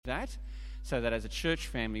that, so that as a church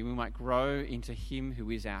family we might grow into him who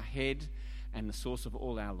is our head and the source of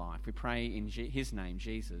all our life. We pray in his name,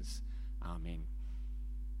 Jesus. Amen.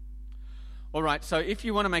 All right, so if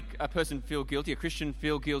you want to make a person feel guilty, a Christian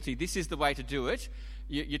feel guilty, this is the way to do it.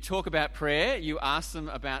 You talk about prayer, you ask them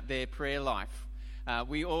about their prayer life.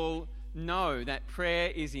 We all know that prayer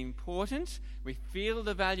is important. We feel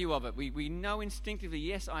the value of it. We know instinctively,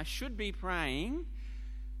 yes, I should be praying,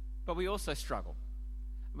 but we also struggle.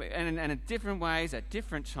 And in different ways, at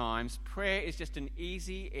different times, prayer is just an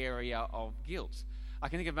easy area of guilt. I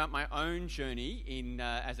can think about my own journey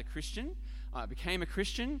as a Christian. I became a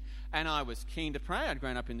Christian, and I was keen to pray. I'd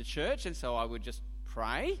grown up in the church, and so I would just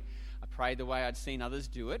pray. I prayed the way I'd seen others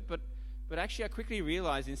do it, but actually I quickly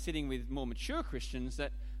realised in sitting with more mature Christians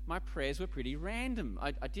that my prayers were pretty random.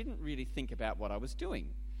 I didn't really think about what I was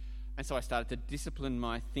doing. And so I started to discipline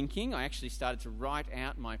my thinking. I actually started to write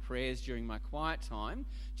out my prayers during my quiet time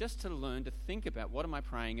just to learn to think about what am I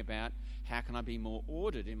praying about, how can I be more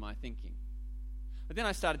ordered in my thinking. But then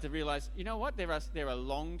I started to realise, you know what, there are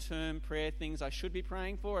long-term prayer things I should be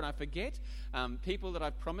praying for and I forget. People that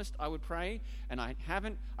I've promised I would pray and I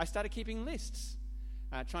haven't. I started keeping lists,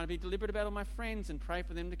 trying to be deliberate about all my friends and pray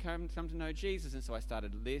for them to come to know Jesus. And so I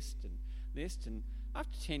started list, and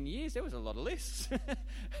after 10 years, there was a lot of lists.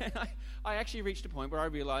 And I actually reached a point where I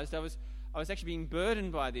realised I was actually being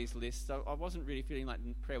burdened by these lists. I wasn't really feeling like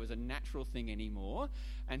prayer was a natural thing anymore.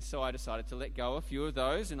 And so I decided to let go a few of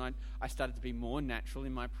those, and I started to be more natural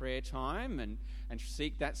in my prayer time and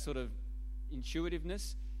seek that sort of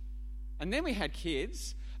intuitiveness. And then we had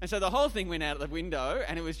kids, and so the whole thing went out of the window,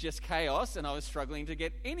 and it was just chaos, and I was struggling to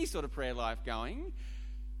get any sort of prayer life going.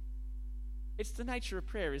 It's the nature of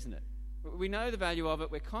prayer, isn't it? We know the value of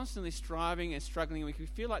it. We're constantly striving and struggling, and we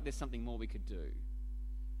feel like there's something more we could do.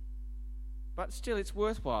 But still, it's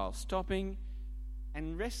worthwhile stopping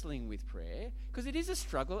and wrestling with prayer, because it is a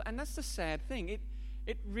struggle, and that's the sad thing.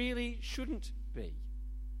 It really shouldn't be.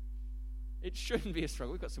 It shouldn't be a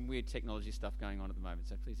struggle. We've got some weird technology stuff going on at the moment,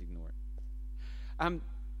 so please ignore it.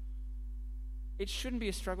 It shouldn't be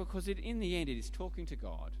a struggle, because in the end, it is talking to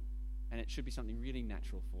God, and it should be something really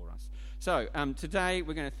natural for us. So today,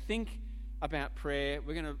 we're going to think about prayer.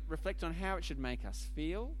 We're going to reflect on how it should make us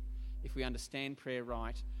feel if we understand prayer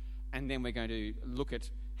right, and then we're going to look at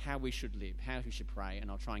how we should live, how we should pray, and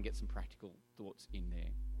I'll try and get some practical thoughts in there.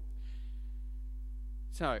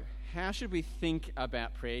 So, how should we think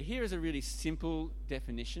about prayer? Here is a really simple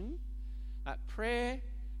definition. Prayer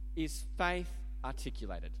is faith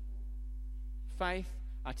articulated. Faith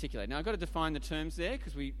articulated. Now, I've got to define the terms there,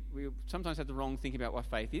 because we sometimes have the wrong thinking about what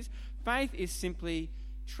faith is. Faith is simply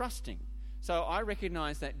trusting. So I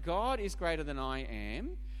recognise that God is greater than I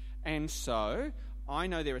am, and so I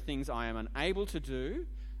know there are things I am unable to do,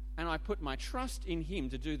 and I put my trust in him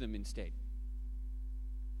to do them instead.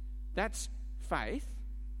 That's faith.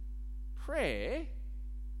 Prayer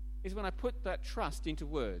is when I put that trust into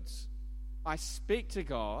words. I speak to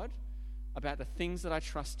God about the things that I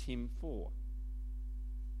trust him for.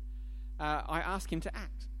 I ask him to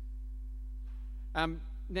act.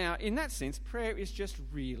 Now, in that sense, prayer is just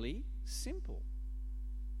really simple.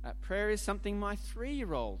 Prayer is something my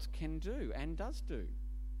 3-year-old can do and does do.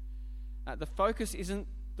 The focus isn't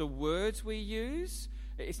the words we use.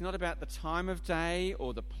 It's not about the time of day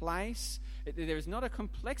or the place. There is not a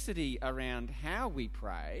complexity around how we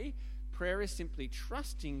pray. Prayer is simply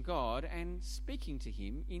trusting God and speaking to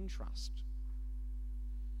him in trust.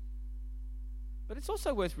 But it's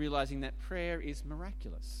also worth realising that prayer is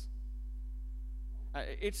miraculous.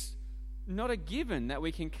 It's not a given that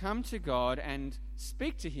we can come to God and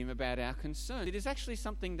speak to him about our concerns. It is actually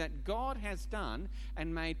something that God has done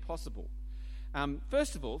and made possible.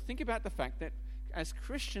 First of all, think about the fact that as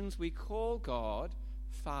Christians we call God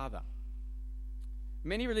Father.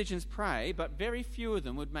 Many religions pray, but very few of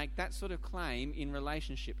them would make that sort of claim in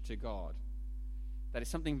relationship to God. That is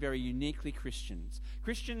something very uniquely Christians.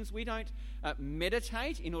 Christians, we don't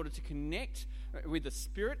meditate in order to connect with the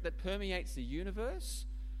spirit that permeates the universe.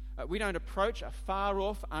 We don't approach a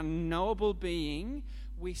far-off, unknowable being.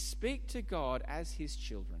 We speak to God as his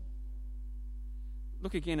children.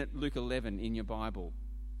 Look again at Luke 11 in your Bible.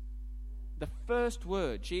 The first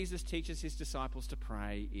word Jesus teaches his disciples to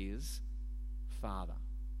pray is Father.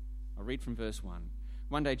 I'll read from verse 1.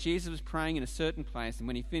 One day Jesus was praying in a certain place, and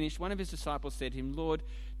when he finished, one of his disciples said to him, "Lord,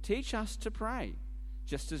 teach us to pray,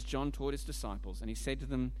 just as John taught his disciples." And he said to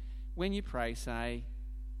them, "When you pray, say,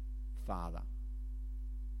 Father."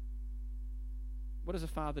 What does a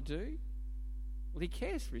father do? Well, he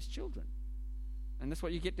cares for his children. And that's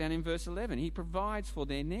what you get down in verse 11. He provides for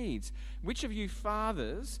their needs. Which of you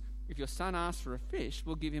fathers, if your son asks for a fish,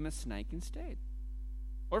 we'll give him a snake instead.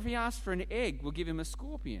 Or if he asks for an egg, we'll give him a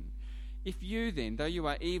scorpion. If you then, though you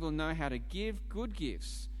are evil, know how to give good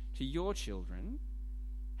gifts to your children,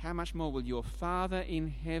 how much more will your Father in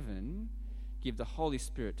heaven give the Holy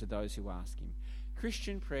Spirit to those who ask him?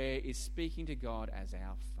 Christian prayer is speaking to God as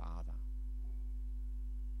our Father.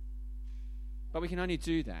 But we can only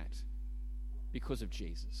do that because of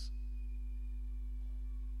Jesus.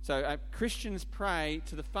 So Christians pray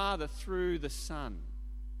to the Father through the Son.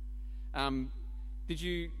 Did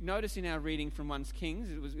you notice in our reading from 1 Kings,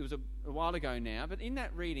 it was a while ago now, but in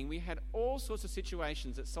that reading we had all sorts of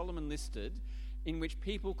situations that Solomon listed in which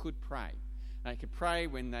people could pray. They could pray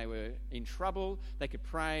when they were in trouble. They could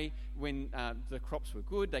pray when the crops were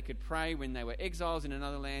good. They could pray when they were exiles in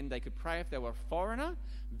another land. They could pray if they were a foreigner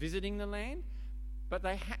visiting the land. But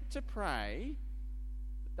they had to pray,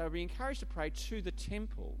 they would be encouraged to pray to the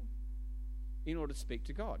temple in order to speak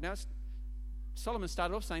to God. Now, Solomon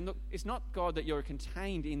started off saying, look, it's not God that you're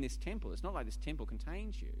contained in this temple. It's not like this temple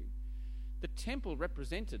contains you. The temple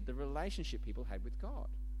represented the relationship people had with God.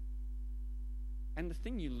 And the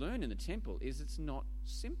thing you learn in the temple is it's not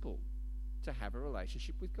simple to have a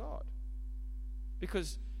relationship with God.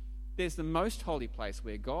 Because there's the most holy place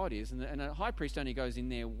where God is, and a high priest only goes in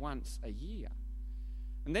there once a year.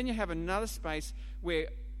 And then you have another space where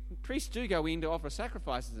priests do go in to offer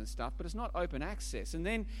sacrifices and stuff, but it's not open access. And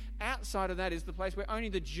then outside of that is the place where only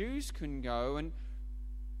the Jews can go, and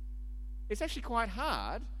it's actually quite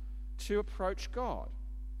hard to approach God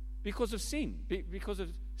because of sin. Because of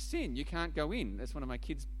sin, you can't go in. That's one of my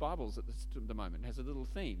kids' Bibles at the moment. It has a little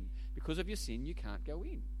theme. Because of your sin, you can't go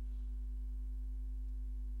in.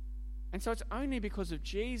 And so it's only because of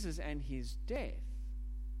Jesus and his death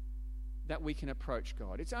that we can approach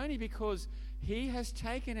God. It's only because he has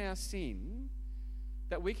taken our sin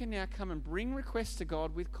that we can now come and bring requests to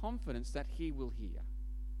God with confidence that he will hear.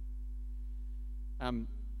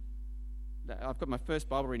 I've got my first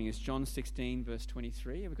Bible reading is John 16, verse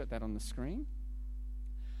 23. Have we got that on the screen?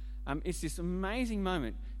 It's this amazing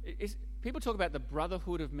moment. People talk about the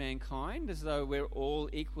brotherhood of mankind as though we're all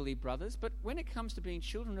equally brothers, but when it comes to being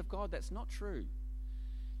children of God, that's not true.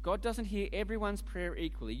 God doesn't hear everyone's prayer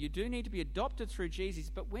equally. You do need to be adopted through Jesus,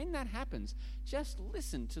 but when that happens, just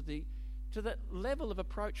listen to the level of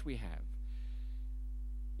approach we have.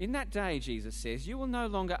 In that day, Jesus says, you will no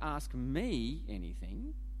longer ask me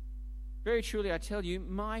anything. Very truly, I tell you,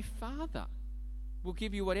 my Father will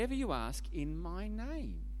give you whatever you ask in my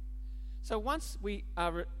name. So once we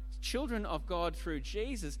are children of God through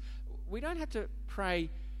Jesus, we don't have to pray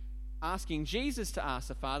asking Jesus to ask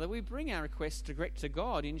the Father. We bring our requests direct to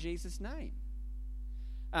God in Jesus' name.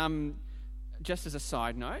 Just as a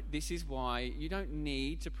side note, this is why you don't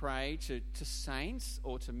need to pray to saints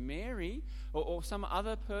or to Mary or some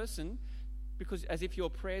other person, because as if your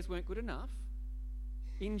prayers weren't good enough.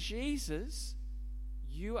 In Jesus,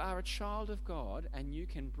 you are a child of God and you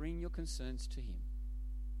can bring your concerns to him.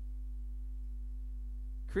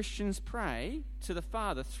 Christians pray to the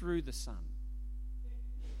Father through the Son.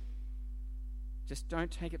 Just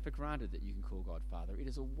don't take it for granted that you can call God Father. It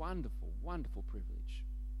is a wonderful, wonderful privilege.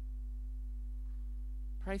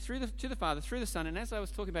 Pray to the Father through the Son, and as I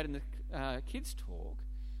was talking about in the kids' talk,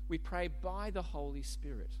 we pray by the Holy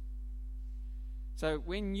Spirit. So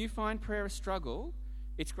when you find prayer a struggle,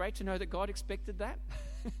 it's great to know that God expected that,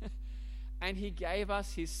 and he gave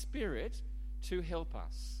us his Spirit to help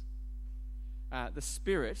us. The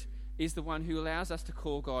Spirit is the one who allows us to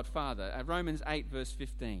call God Father. Romans 8, verse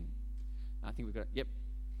 15. I think we've got it.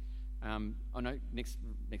 Yep.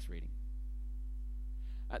 Next reading.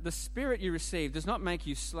 The Spirit you receive does not make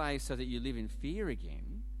you slaves so that you live in fear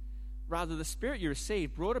again. Rather, the Spirit you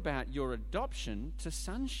received brought about your adoption to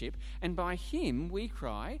sonship, and by him we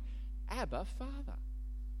cry, Abba, Father.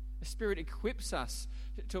 The Spirit equips us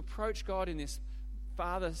to approach God in this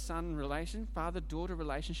father-son relation, father-daughter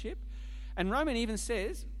relationship. And Romans even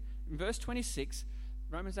says, in verse 26,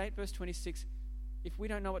 Romans 8, verse 26, if we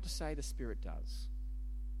don't know what to say, the Spirit does.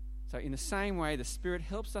 So in the same way, the Spirit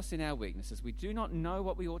helps us in our weaknesses. We do not know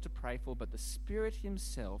what we ought to pray for, but the Spirit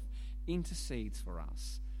himself intercedes for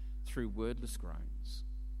us through wordless groans.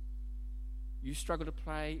 You struggle to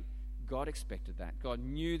pray, God expected that. God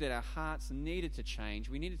knew that our hearts needed to change.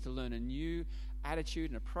 We needed to learn a new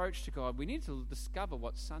attitude and approach to God. We needed to discover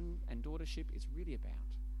what son and daughtership is really about.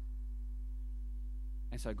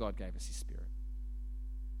 And so God gave us his Spirit.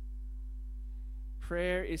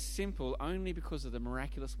 Prayer is simple only because of the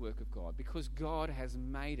miraculous work of God, because God has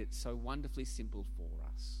made it so wonderfully simple for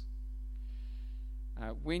us.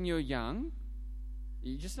 When you're young,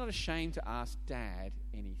 you're just not ashamed to ask Dad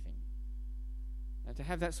anything. To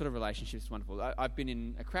have that sort of relationship is wonderful. I've been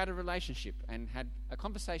in a crowded relationship and had a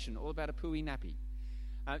conversation all about a pooey nappy.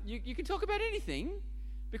 You can talk about anything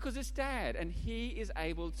because it's Dad, and he is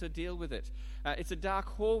able to deal with it. It's a dark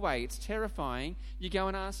hallway. It's terrifying. You go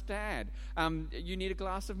and ask Dad. You need a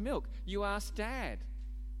glass of milk. You ask Dad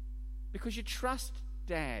because you trust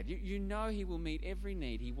Dad. You know he will meet every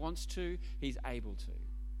need. He wants to. He's able to.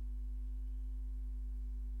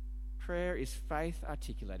 Prayer is faith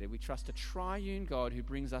articulated. We trust a triune God who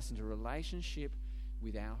brings us into relationship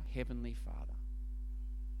with our Heavenly Father.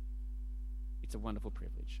 It's a wonderful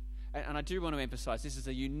privilege. And I do want to emphasize this is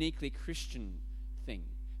a uniquely Christian thing.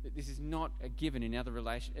 This is not a given in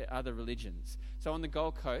other religions. So on the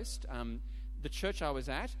Gold Coast, the church I was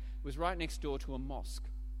at was right next door to a mosque.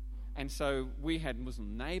 And so we had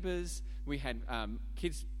Muslim neighbours. We had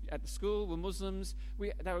kids at the school were Muslims.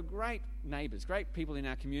 They were great neighbours, great people in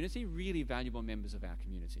our community, really valuable members of our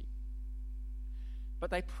community. But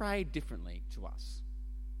they prayed differently to us.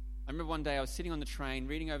 I remember one day I was sitting on the train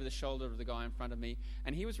reading over the shoulder of the guy in front of me,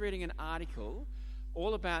 and he was reading an article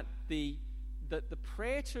all about the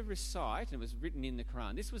prayer to recite, and it was written in the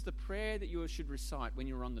Quran. This was the prayer that you should recite when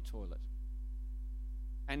you were on the toilet.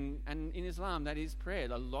 And in Islam, that is prayer.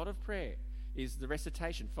 A lot of prayer is the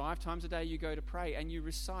recitation. 5 times a day you go to pray and you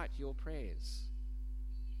recite your prayers.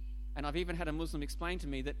 And I've even had a Muslim explain to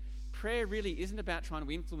me that prayer really isn't about trying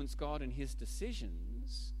to influence God and his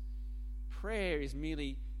decisions. Prayer is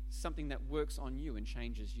merely something that works on you and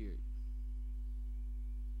changes you.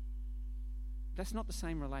 That's not the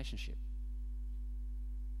same relationship.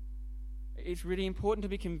 It's really important to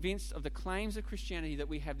be convinced of the claims of Christianity that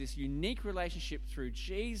we have this unique relationship through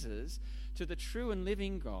Jesus to the true and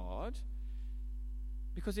living God,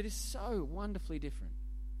 because it is so wonderfully different.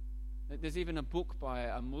 There's even a book by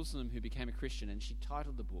a Muslim who became a Christian, and she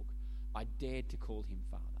titled the book, "I Dared to Call Him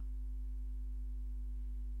Father."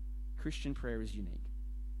 Christian prayer is unique.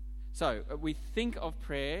 So we think of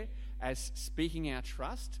prayer as speaking our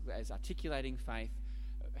trust, as articulating faith.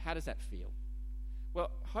 How does that feel? Well,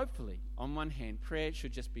 hopefully, on one hand, prayer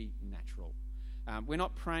should just be natural. We're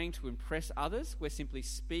not praying to impress others. We're simply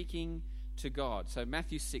speaking to God. So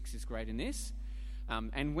Matthew 6 is great in this.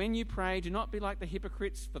 And when you pray, do not be like the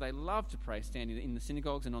hypocrites, for they love to pray standing in the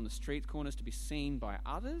synagogues and on the street corners to be seen by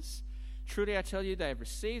others. Truly, I tell you, they have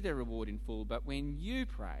received their reward in full. But when you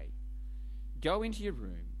pray, go into your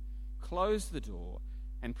room, close the door,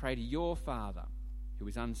 and pray to your Father who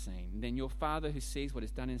is unseen. Then your Father who sees what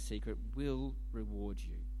is done in secret will reward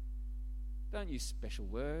you. Don't use special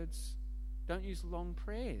words. Don't use long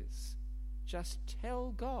prayers. Just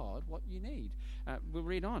tell God what you need. We'll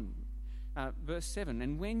read on. Verse 7,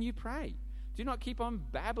 and when you pray, do not keep on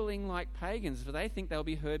babbling like pagans, for they think they'll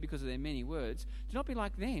be heard because of their many words. Do not be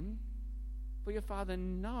like them, for your Father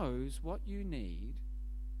knows what you need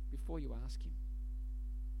before you ask him.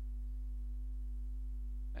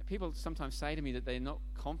 People sometimes say to me that they're not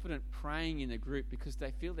confident praying in a group because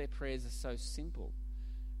they feel their prayers are so simple.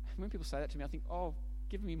 And when people say that to me, I think,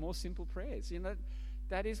 give me more simple prayers.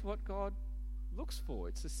 That is what God looks for.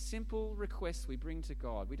 It's a simple request we bring to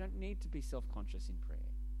God. We don't need to be self-conscious in prayer.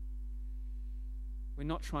 We're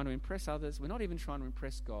not trying to impress others. We're not even trying to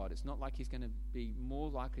impress God. It's not like he's going to be more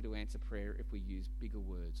likely to answer prayer if we use bigger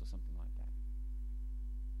words or something like that.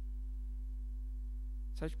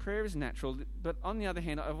 So prayer is natural, but on the other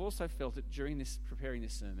hand, I've also felt it during preparing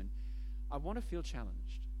this sermon. I want to feel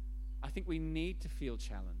challenged. I think we need to feel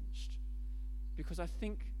challenged because I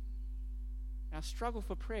think our struggle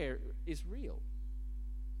for prayer is real.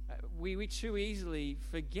 We too easily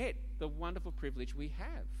forget the wonderful privilege we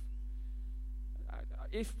have.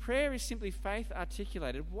 If prayer is simply faith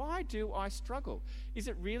articulated, why do I struggle? Is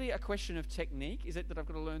it really a question of technique? Is it that I've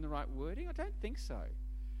got to learn the right wording? I don't think so.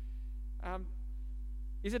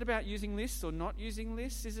 Is it about using lists or not using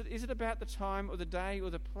lists? Is it about the time or the day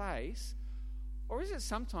or the place? Or is it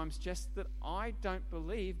sometimes just that I don't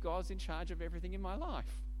believe God's in charge of everything in my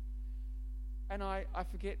life? And I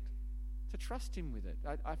forget to trust him with it.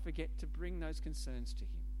 I forget to bring those concerns to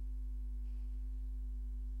him.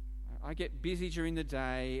 I get busy during the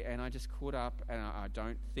day and I just caught up and I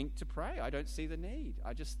don't think to pray. I don't see the need.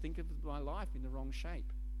 I just think of my life in the wrong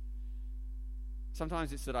shape.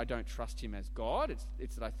 Sometimes it's that I don't trust him as God.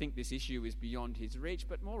 It's that I think this issue is beyond his reach.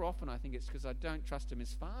 But more often I think it's because I don't trust him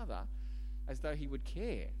as Father, as though he would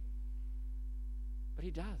care. But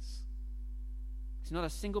he does. It's not a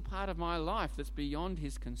single part of my life that's beyond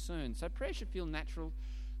his concern. So prayer should feel natural,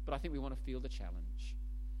 but I think we want to feel the challenge.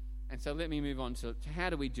 And so let me move on to how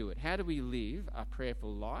do we do it? How do we live a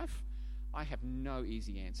prayerful life? I have no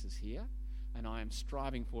easy answers here, and I am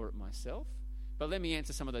striving for it myself. But let me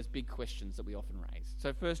answer some of those big questions that we often raise.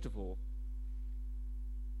 So first of all,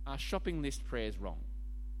 are shopping list prayers wrong?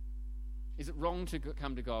 Is it wrong to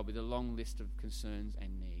come to God with a long list of concerns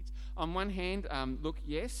and needs? On one hand, look,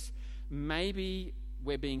 yes, maybe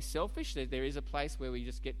we're being selfish. There is a place where we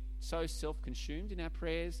just get so self-consumed in our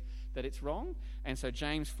prayers that it's wrong. And so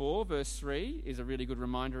James 4, verse 3 is a really good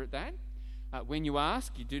reminder at that. When you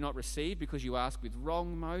ask, you do not receive because you ask with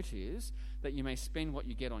wrong motives, that you may spend what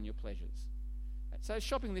you get on your pleasures. So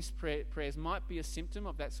shopping list prayers might be a symptom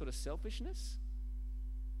of that sort of selfishness.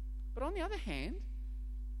 But on the other hand,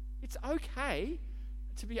 it's okay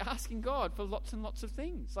to be asking God for lots and lots of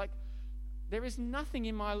things. Like, there is nothing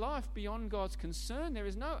in my life beyond God's concern. There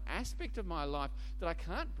is no aspect of my life that I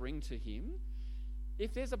can't bring to Him.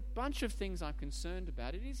 If there's a bunch of things I'm concerned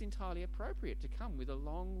about, it is entirely appropriate to come with a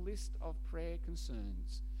long list of prayer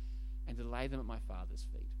concerns and to lay them at my Father's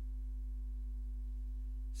feet.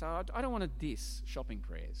 So I don't want to diss shopping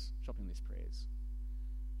list prayers.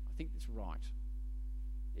 I think it's right,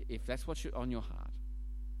 if that's what's on your heart.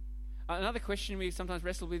 Another question we sometimes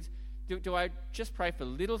wrestle with, do I just pray for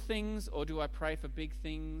little things or do I pray for big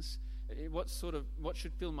things? What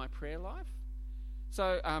should fill my prayer life?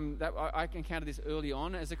 So I encountered this early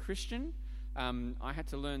on as a Christian. I had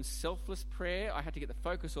to learn selfless prayer. I had to get the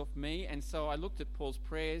focus off me. And so I looked at Paul's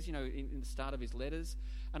prayers, in the start of his letters,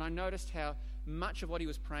 and I noticed how much of what he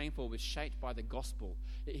was praying for was shaped by the gospel.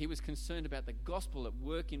 He was concerned about the gospel at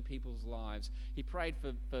work in people's lives. He prayed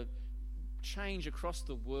for change across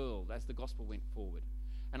the world as the gospel went forward.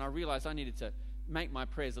 And I realized I needed to make my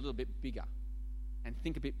prayers a little bit bigger and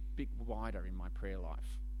think a bit wider in my prayer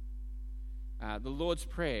life. The Lord's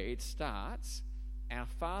Prayer, it starts, "Our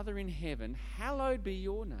Father in heaven, hallowed be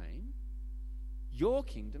your name, your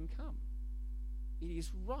kingdom come." It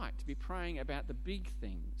is right to be praying about the big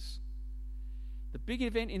things. The big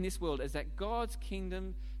event in this world is that God's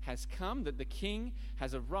kingdom has come, that the King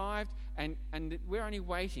has arrived, and that we're only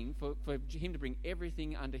waiting for Him to bring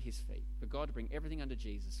everything under His feet, for God to bring everything under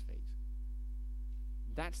Jesus' feet.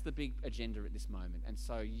 That's the big agenda at this moment. And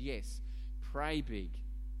so, yes, pray big.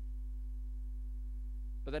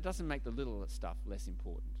 But that doesn't make the little stuff less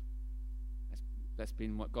important. That's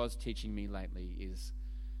been what God's teaching me lately, is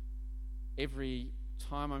every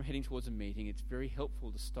time I'm heading towards a meeting, it's very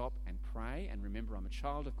helpful to stop and pray and remember I'm a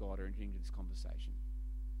child of God or entering into this conversation.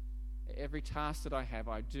 Every task that I have,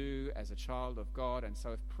 I do as a child of God, and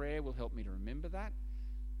so if prayer will help me to remember that,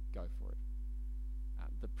 go for it.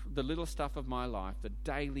 The little stuff of my life, the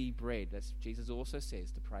daily bread, that's Jesus also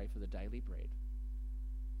says to pray for the daily bread.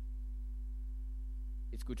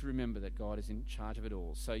 It's good to remember that God is in charge of it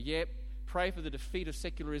all. So, pray for the defeat of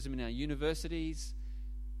secularism in our universities,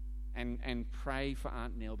 and pray for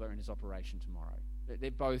Aunt Nelba and his operation tomorrow. They're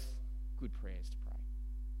both good prayers to pray.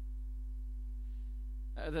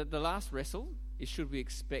 The last wrestle is, should we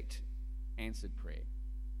expect answered prayer?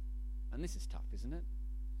 And this is tough, isn't it?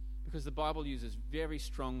 Because the Bible uses very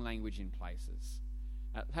strong language in places.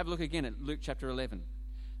 Have a look again at Luke chapter 11.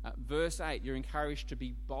 Verse 8, you're encouraged to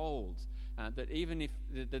be bold. That even if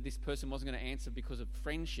that this person wasn't going to answer because of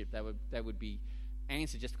friendship, they would be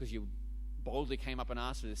answered just because you boldly came up and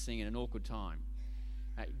asked for this thing in an awkward time.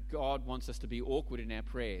 God wants us to be awkward in our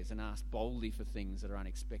prayers and ask boldly for things that are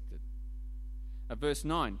unexpected. Verse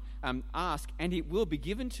 9, ask and it will be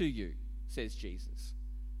given to you, says Jesus.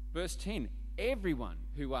 Verse 10, everyone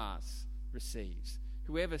who asks receives.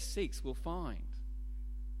 Whoever seeks will find.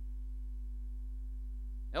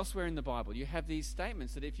 Elsewhere in the Bible, you have these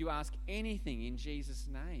statements that if you ask anything in Jesus'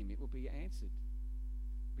 name, it will be answered,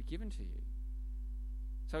 be given to you.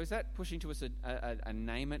 So is that pushing to us a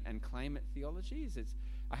name it and claim it theology?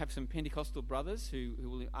 I have some Pentecostal brothers who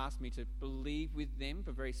will ask me to believe with them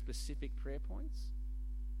for very specific prayer points.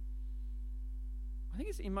 I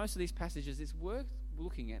think in most of these passages, it's worth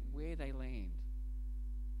looking at where they land.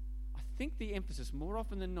 I think the emphasis, more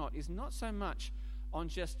often than not, is not so much on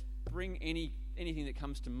just bring anything that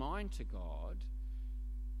comes to mind to God,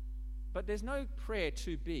 but there's no prayer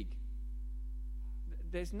too big.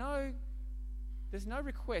 There's no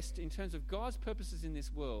request in terms of God's purposes in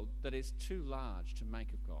this world that is too large to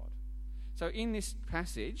make of God. So in this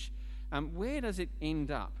passage, where does it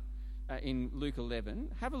end up in Luke 11?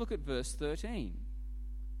 Have a look at verse 13.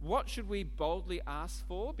 What should we boldly ask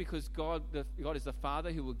for? Because God is the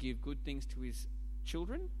Father who will give good things to His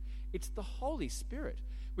children. It's the Holy Spirit,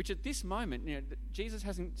 which at this moment, Jesus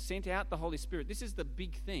hasn't sent out the Holy Spirit. This is the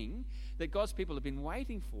big thing that God's people have been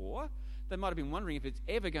waiting for. They might have been wondering if it's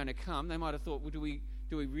ever going to come. They might have thought, well,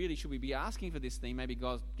 should we be asking for this thing? Maybe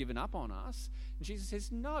God's given up on us. And Jesus says,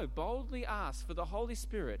 no, boldly ask for the Holy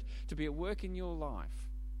Spirit to be at work in your life.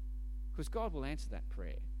 because God will answer that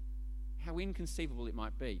prayer, how inconceivable it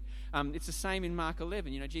might be. It's the same in Mark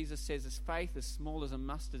 11. Jesus says, as faith as small as a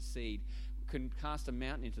mustard seed can cast a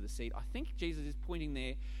mountain into the sea. I think Jesus is pointing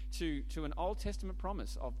there to an Old Testament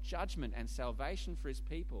promise of judgment and salvation for his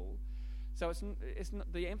people. So it's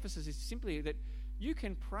not, the emphasis is simply that you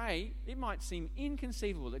can pray. It might seem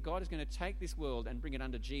inconceivable that God is going to take this world and bring it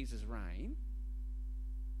under Jesus' reign,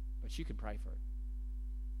 but you can pray for it.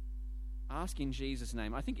 Ask in Jesus'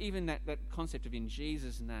 name. I think even that concept of in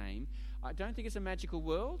Jesus' name, I don't think it's a magical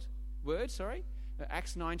word.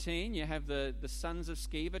 Acts 19, you have the sons of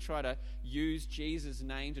Sceva try to use Jesus'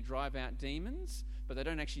 name to drive out demons, but they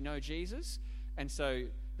don't actually know Jesus. And so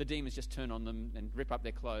the demons just turn on them and rip up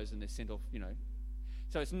their clothes and they're sent off,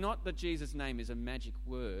 So it's not that Jesus' name is a magic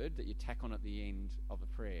word that you tack on at the end of a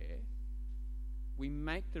prayer. We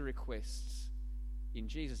make the requests in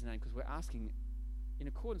Jesus' name because we're asking in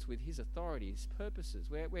accordance with his authority, his purposes.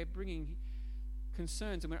 We're bringing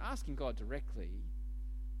concerns and we're asking God directly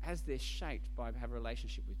as they're shaped by having a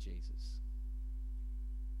relationship with Jesus.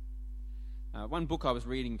 One book I was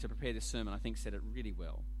reading to prepare this sermon, I think, said it really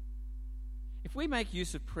well. If we make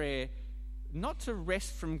use of prayer not to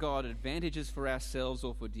wrest from God advantages for ourselves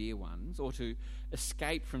or for dear ones, or to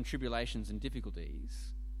escape from tribulations and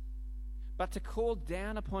difficulties, but to call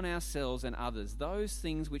down upon ourselves and others those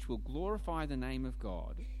things which will glorify the name of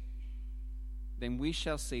God, then we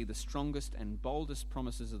shall see the strongest and boldest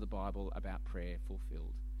promises of the Bible about prayer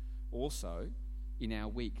fulfilled, also in our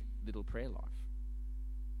weak little prayer life.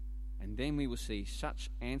 And then we will see such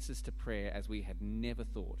answers to prayer as we had never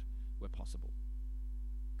thought were possible.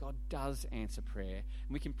 God does answer prayer, and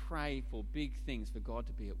we can pray for big things for God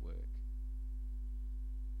to be at work.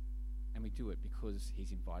 And we do it because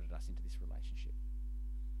he's invited us into this relationship.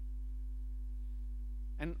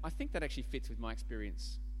 And I think that actually fits with my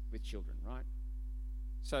experience with children, right?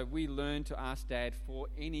 So we learn to ask Dad for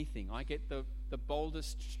anything. I get the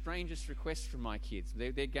boldest, strangest requests from my kids.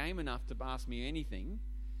 They're game enough to ask me anything.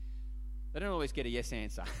 They don't always get a yes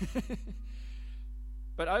answer.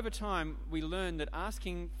 But over time, we learn that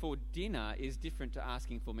asking for dinner is different to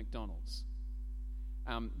asking for McDonald's.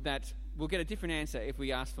 That we'll get a different answer if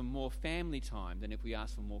we ask for more family time than if we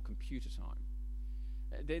ask for more computer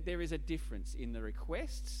time. There is a difference in the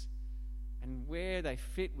requests, and where they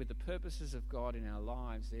fit with the purposes of God in our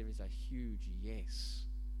lives, there is a huge yes.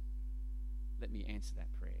 Let me answer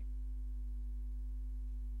that prayer.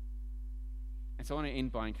 And so I want to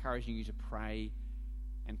end by encouraging you to pray,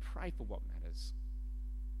 and pray for what matters.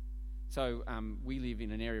 So we live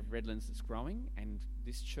in an area of Redlands that's growing, and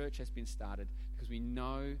this church has been started because we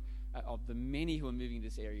know of the many who are moving to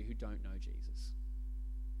this area who don't know Jesus.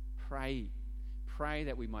 Pray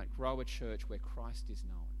that we might grow a church where Christ is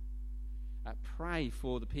known. Pray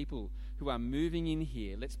for the people who are moving in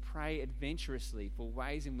here. Let's pray adventurously for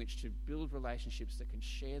ways in which to build relationships that can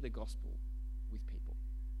share the gospel with people.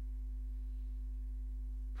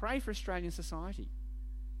 Pray for Australian society.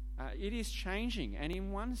 It is changing, and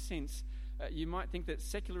in one sense, you might think that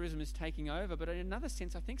secularism is taking over, but in another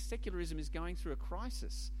sense, I think secularism is going through a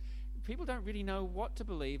crisis. People don't really know what to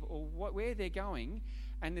believe or where they're going,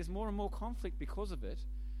 and there's more and more conflict because of it.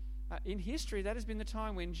 In history, that has been the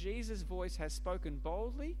time when Jesus' voice has spoken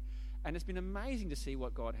boldly, and it's been amazing to see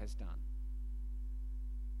what God has done.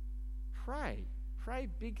 Pray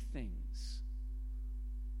big things.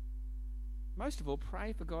 Most of all,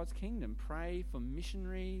 pray for God's kingdom. Pray for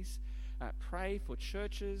missionaries. Pray for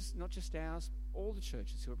churches, not just ours, all the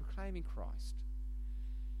churches who are proclaiming Christ.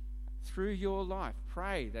 Through your life,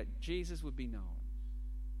 pray that Jesus would be known.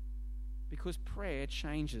 Because prayer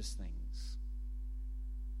changes things.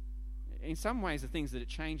 In some ways, the things that it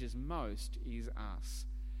changes most is us.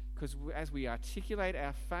 Because as we articulate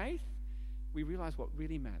our faith, we realize what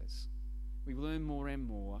really matters. We learn more and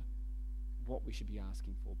more what we should be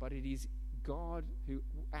asking for. But it is God who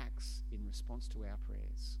acts in response to our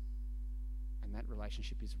prayers. And that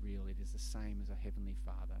relationship is real. It is the same as a heavenly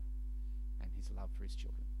Father and his love for his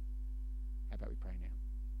children. How about we pray now?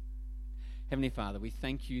 Heavenly Father, we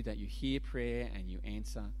thank you that you hear prayer and you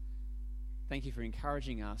answer. Thank you for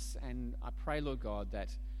encouraging us. And I pray, Lord God, that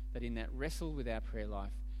in that wrestle with our prayer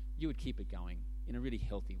life, you would keep it going in a really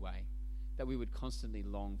healthy way. That we would constantly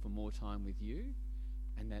long for more time with you.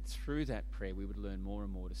 And that through that prayer, we would learn more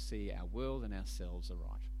and more to see our world and ourselves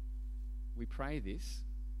aright. We pray this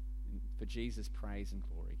for Jesus' praise and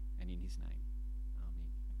glory, and in his name.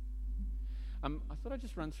 Amen. I thought I'd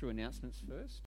just run through announcements first.